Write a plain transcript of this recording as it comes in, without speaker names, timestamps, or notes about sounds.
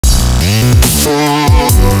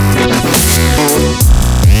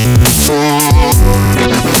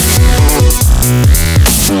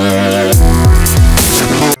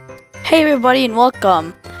everybody and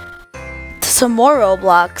welcome to some more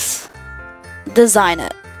Roblox. Design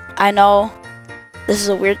it. I know this is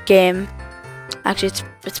a weird game. Actually,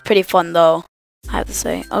 it's pretty fun though, I have to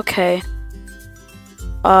say. Okay.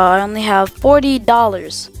 I only have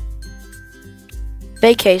 $40.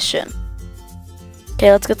 Vacation.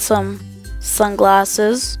 Okay, let's get some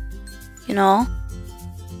sunglasses. You know.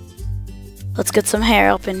 Let's get some hair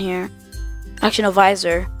up in here. Actually, no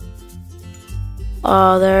visor.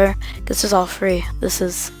 There. This is all free. This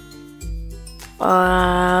is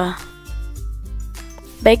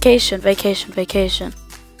vacation.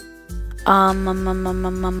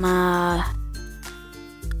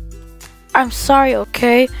 I'm sorry,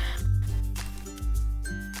 okay?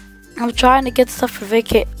 I'm trying to get stuff for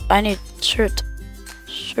I need shirts.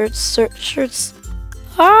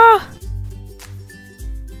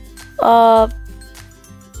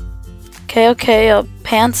 Okay,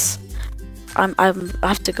 pants. I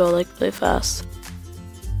have to go like really fast.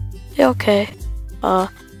 Yeah, okay.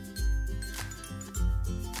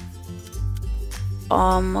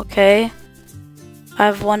 Okay. I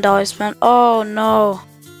have $1 spent. Oh no.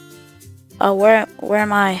 Where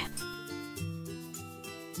am I?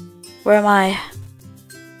 Where am I?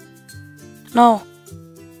 No.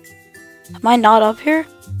 Am I not up here?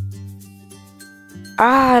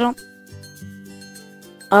 I don't.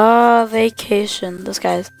 Vacation. This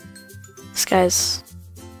guy's.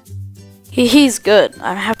 He's good.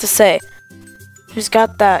 I have to say. He's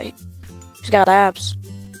got that. He's got abs.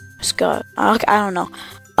 He's got. I don't know.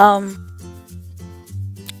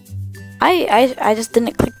 I just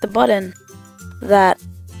didn't click the button that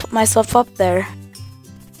put myself up there.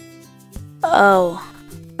 Oh,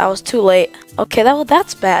 I was too late. Okay,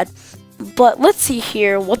 that's bad. But let's see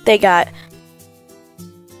here what they got.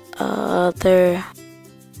 There.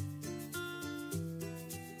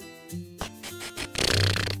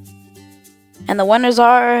 And the winners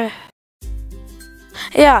are.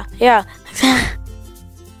 Yeah. Yeah.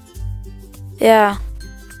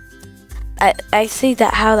 I see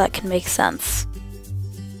how that can make sense.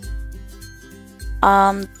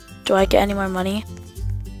 Do I get any more money?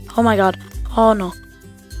 Oh my god. Oh no.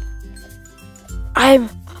 I'm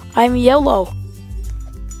yellow.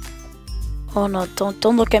 Oh no,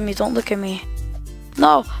 don't look at me, don't look at me.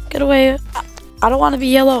 No, get away. I don't want to be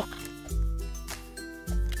yellow.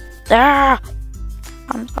 Ah!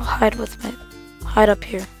 I'll hide hide up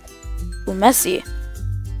here. Ooh, messy.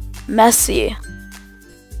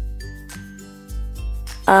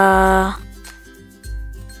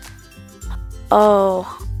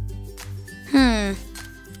 Oh.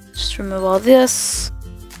 Just remove all this.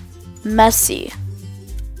 Messy.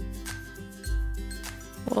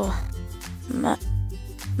 Whoa.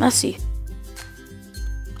 Messy.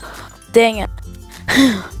 Dang it.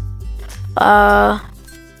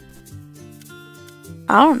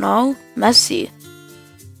 I don't know. Messy.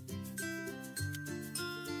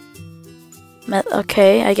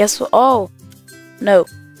 Okay, I guess. Oh. No.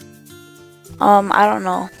 I don't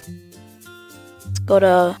know. Let's go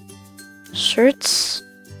to shirts.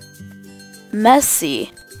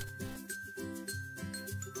 Messy.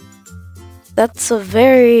 That's a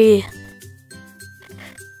very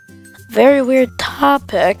weird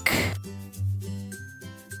topic.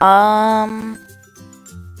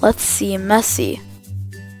 Let's see. Messy.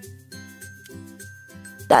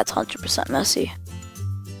 That's 100% messy.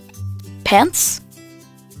 Pants?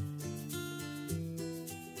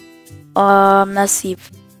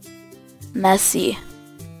 Messy.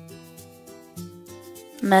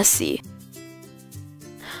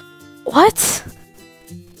 What?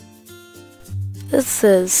 This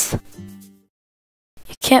is.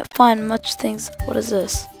 You can't find much things. What is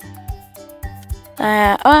this?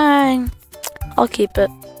 I'll keep it.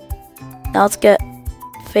 Now let's get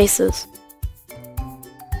faces.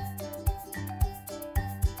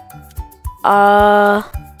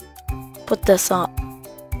 Put this on.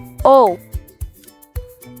 Oh,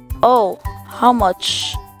 how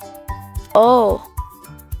much? Oh,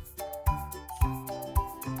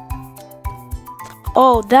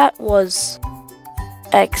 that was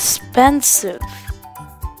expensive.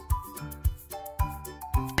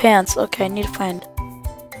 Pants. Okay, I need to find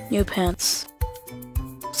new pants.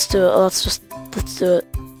 Let's do it. Let's do it.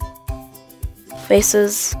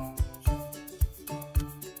 Faces.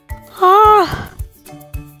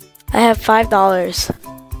 I have $5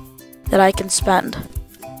 that I can spend.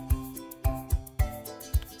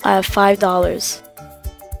 I have $5.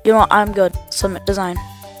 You know what? I'm good. Submit design.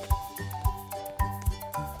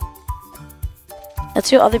 Let's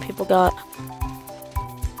see what other people got.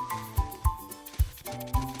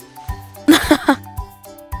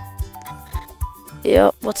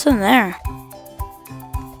 Yep, what's in there?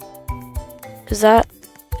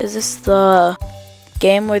 Is this the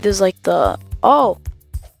game where there's like the, oh,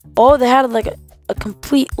 they had like a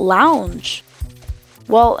complete lounge.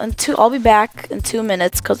 Well, I'll be back in 2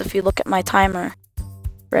 minutes, because if you look at my timer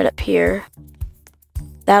right up here,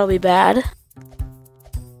 that'll be bad.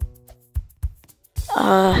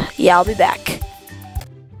 Yeah, I'll be back.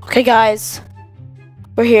 Okay, guys,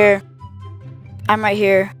 we're here. I'm right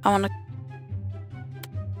here.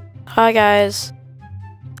 Hi, guys.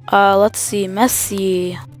 Let's see,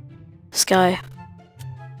 Messi. This guy.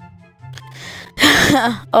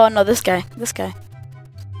 Oh, no, this guy.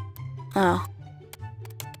 Oh.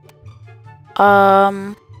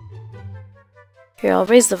 Here, I'll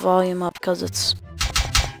raise the volume up because it's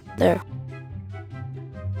there.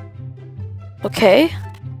 Okay.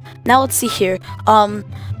 Now let's see here.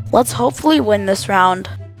 Let's hopefully win this round.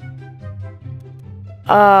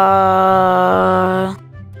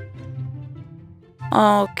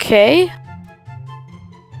 Okay.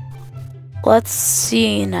 Let's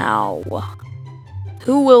see now.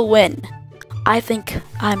 Who will win? I think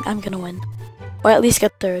I'm gonna win. Or at least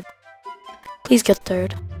get third. Please get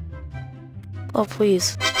third. Oh,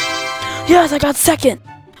 please. Yes, I got second!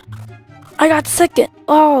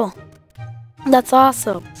 Oh! That's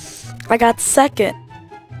awesome. I got second.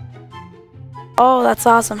 Oh, that's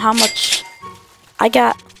awesome. How much? I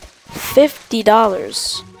got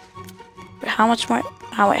 $50. How much more?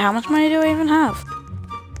 How much money do I even have?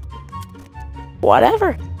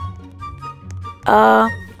 Whatever.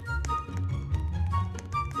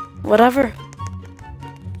 Whatever.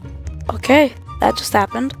 Okay, that just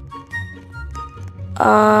happened.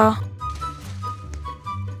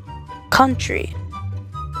 Country.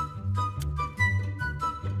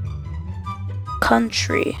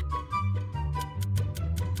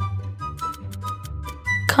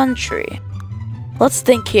 Let's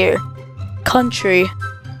think here. Country.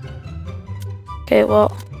 Okay,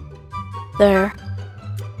 well, there.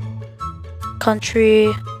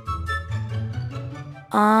 Country.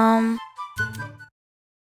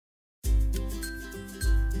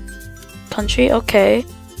 Country, okay.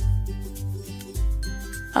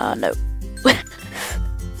 No.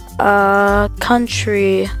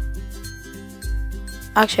 Country.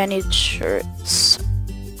 Actually, I need shirts.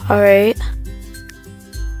 Alright.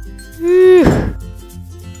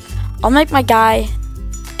 I'll make my guy,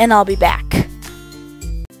 and I'll be back.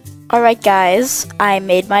 Alright, guys. I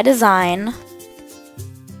made my design.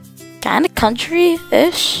 Kinda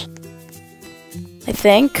country-ish, I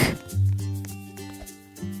think.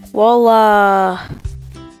 Well,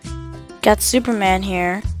 got Superman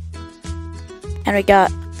here. And we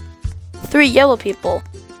got 3 yellow people.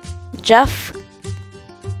 Jeff,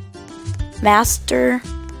 Master,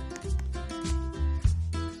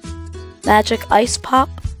 Magic Ice Pop,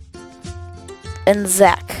 and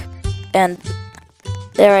Zach. And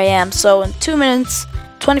there I am. So in 2 minutes,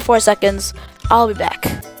 24 seconds, I'll be back.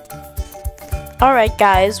 Alright,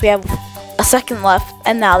 guys, we have a second left,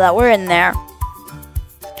 and now that we're in there,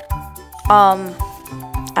 I'm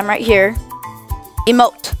right here.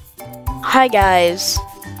 Emote. Hi, guys.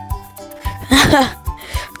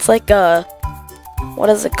 It's like what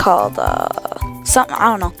is it called? Something,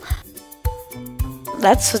 I don't know.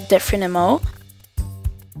 That's a different emote.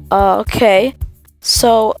 Okay.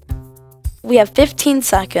 So, we have 15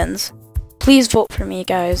 seconds. Please vote for me,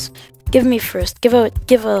 guys. Give me first. Donate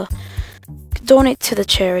to the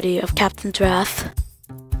charity of Captain's Wrath.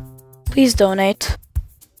 Please donate.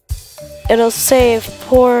 It'll save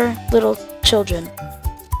poor little children.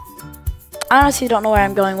 I honestly don't know where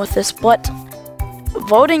I'm going with this, but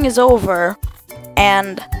voting is over,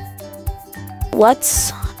 and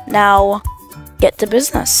let's now get to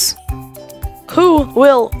business. Who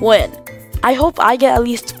will win? I hope I get at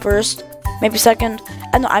least first, maybe second.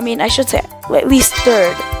 I should say at least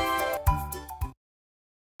third.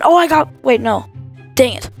 Oh, wait, no.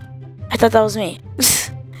 Dang it. I thought that was me.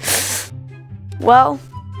 Well,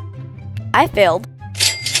 I failed,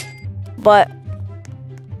 but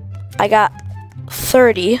I got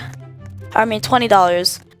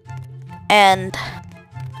 $20, and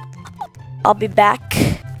I'll be back.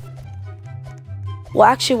 Well,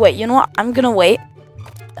 actually, wait, you know what? I'm gonna wait.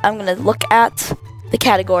 I'm gonna look at the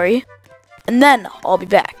category, and then I'll be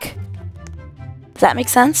back. Does that make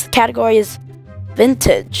sense? The category is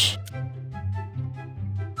vintage.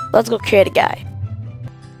 Let's go create a guy.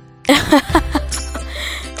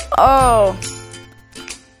 Oh.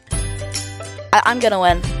 I'm gonna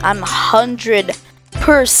win. I'm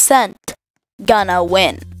 100% gonna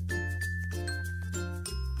win.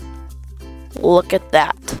 Look at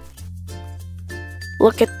that.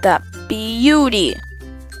 Look at that beauty.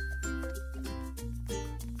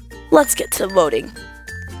 let's get to voting.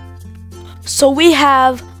 So we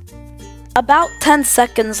have about 10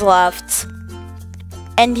 seconds left.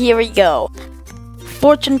 And here we go.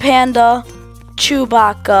 Fortune Panda,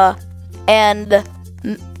 Chewbacca, and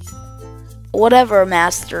whatever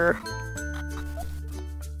master.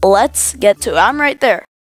 Let's get to it. I'm right there.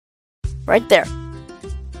 Right there.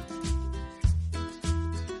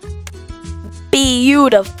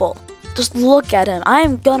 Beautiful. Just look at him. I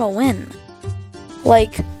am gonna win.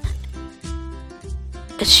 Like,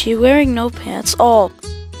 is she wearing no pants? Oh.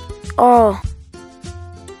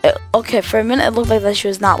 Okay, for a minute it looked like that she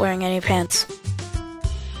was not wearing any pants.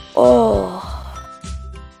 Oh.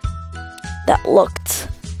 That looked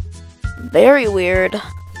very weird.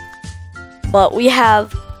 But we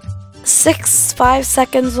have 5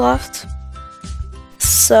 seconds left.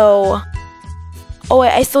 So, oh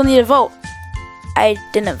wait, I still need to vote. I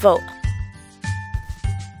didn't vote.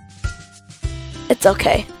 It's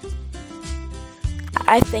okay.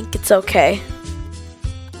 I think it's okay.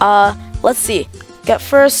 Let's see. Get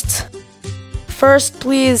first. First,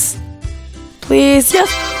 please. Please. Yes,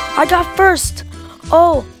 I got first.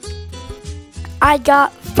 Oh, I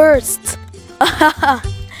got first.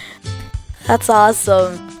 That's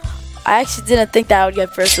awesome. I actually didn't think that I would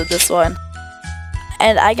get first with this one.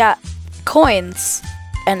 And I got coins.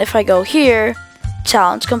 And if I go here,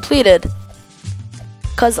 challenge completed.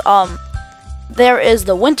 Cause there is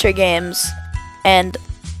the winter games, and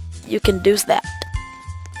you can do that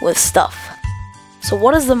with stuff. So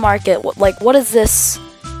what is the market? What is this?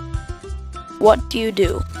 What do you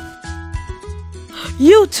do?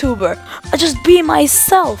 YouTuber! I just be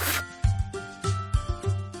myself!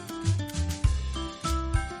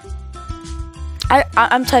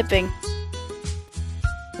 I'm typing.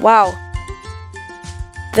 Wow.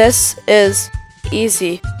 This is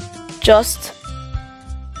easy. Just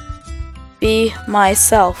be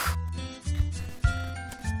myself.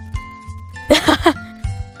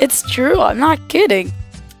 It's true, I'm not kidding.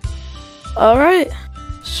 Alright.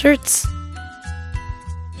 Shirts.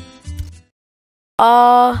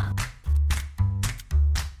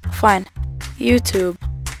 Fine. YouTube.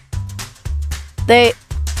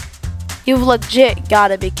 You've legit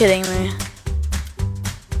gotta be kidding me.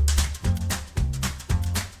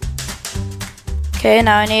 Okay,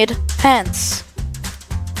 now I need pants.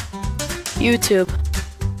 YouTube.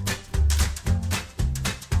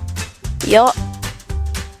 Yup.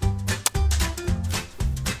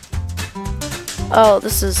 Oh,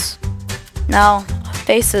 this is now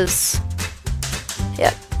faces.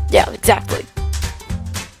 Yeah, exactly.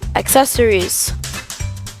 Accessories.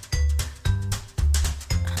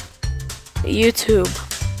 YouTube.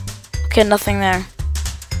 Okay, nothing there.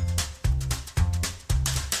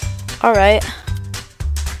 Alright.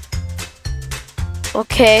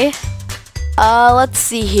 Okay. Let's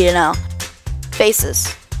see here now. Faces.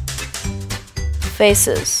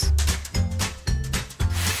 Faces.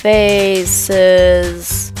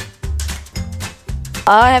 Faces.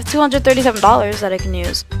 I have $237 that I can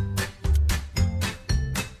use.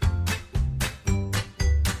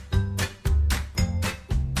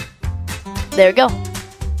 There we go.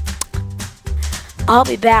 I'll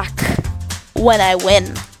be back when I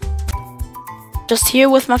win. Just here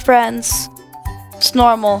with my friends. It's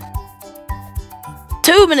normal.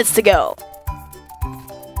 2 minutes to go.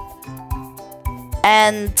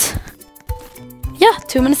 And yeah,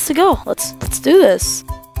 2 minutes to go. Let's do this.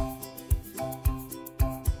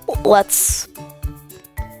 Let's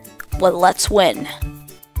win.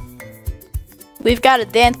 We've got a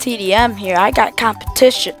Dan TDM here. I got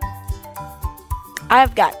competition.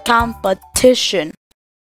 I've got competition.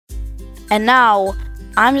 And now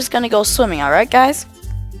I'm just gonna go swimming, alright guys?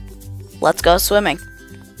 Let's go swimming.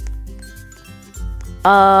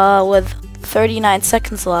 With 39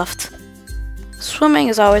 seconds left. Swimming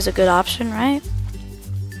is always a good option, right?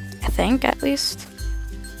 I think, at least.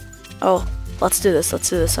 Oh, let's do this.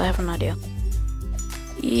 I have an idea.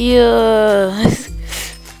 Yeah.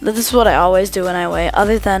 This is what I always do when I wait,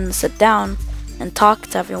 other than sit down and talk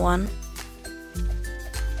to everyone.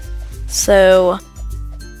 So,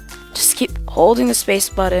 just keep holding the space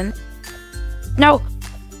button. No!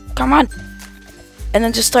 Come on! And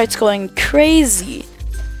then just starts going crazy.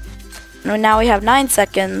 And now we have 9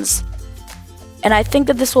 seconds. And I think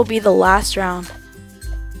that this will be the last round.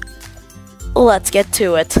 Let's get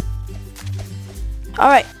to it.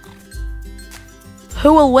 Alright.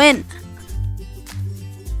 Who will win?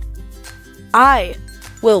 I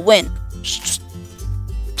will win. Just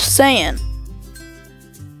saying.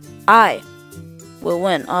 I will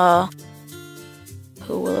win.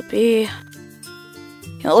 Who will it be?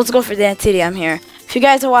 Let's go for Dan TD. I'm here. If you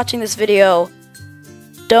guys are watching this video,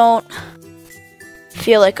 don't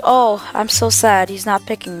feel like, oh, I'm so sad he's not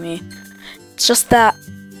picking me. It's just that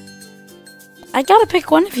I gotta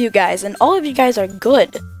pick one of you guys, and all of you guys are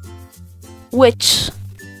good. Which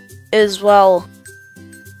is, well,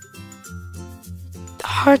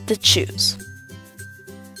 hard to choose.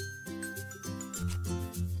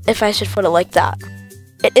 If I should put it like that.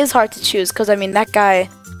 It is hard to choose, because I mean, that guy,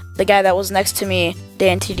 the guy that was next to me,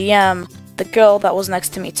 Dan TDM, the girl that was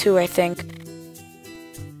next to me too, I think.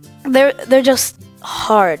 They're just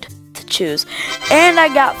hard to choose. And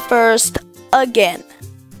I got first again.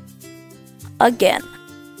 Again.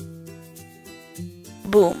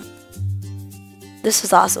 Boom. This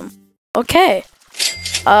is awesome. Okay.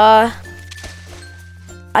 I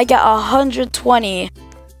got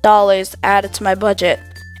 $120 added to my budget,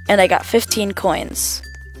 and I got 15 coins.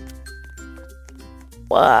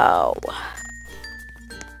 Wow.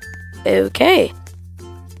 Okay.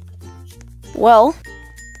 Well,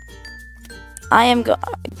 I am gonna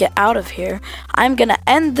get out of here. I'm gonna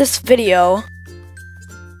end this video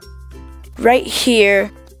right here.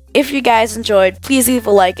 If you guys enjoyed, please leave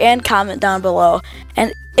a like and comment down below.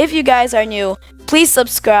 And if you guys are new, please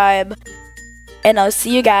subscribe. And I'll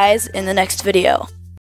see you guys in the next video.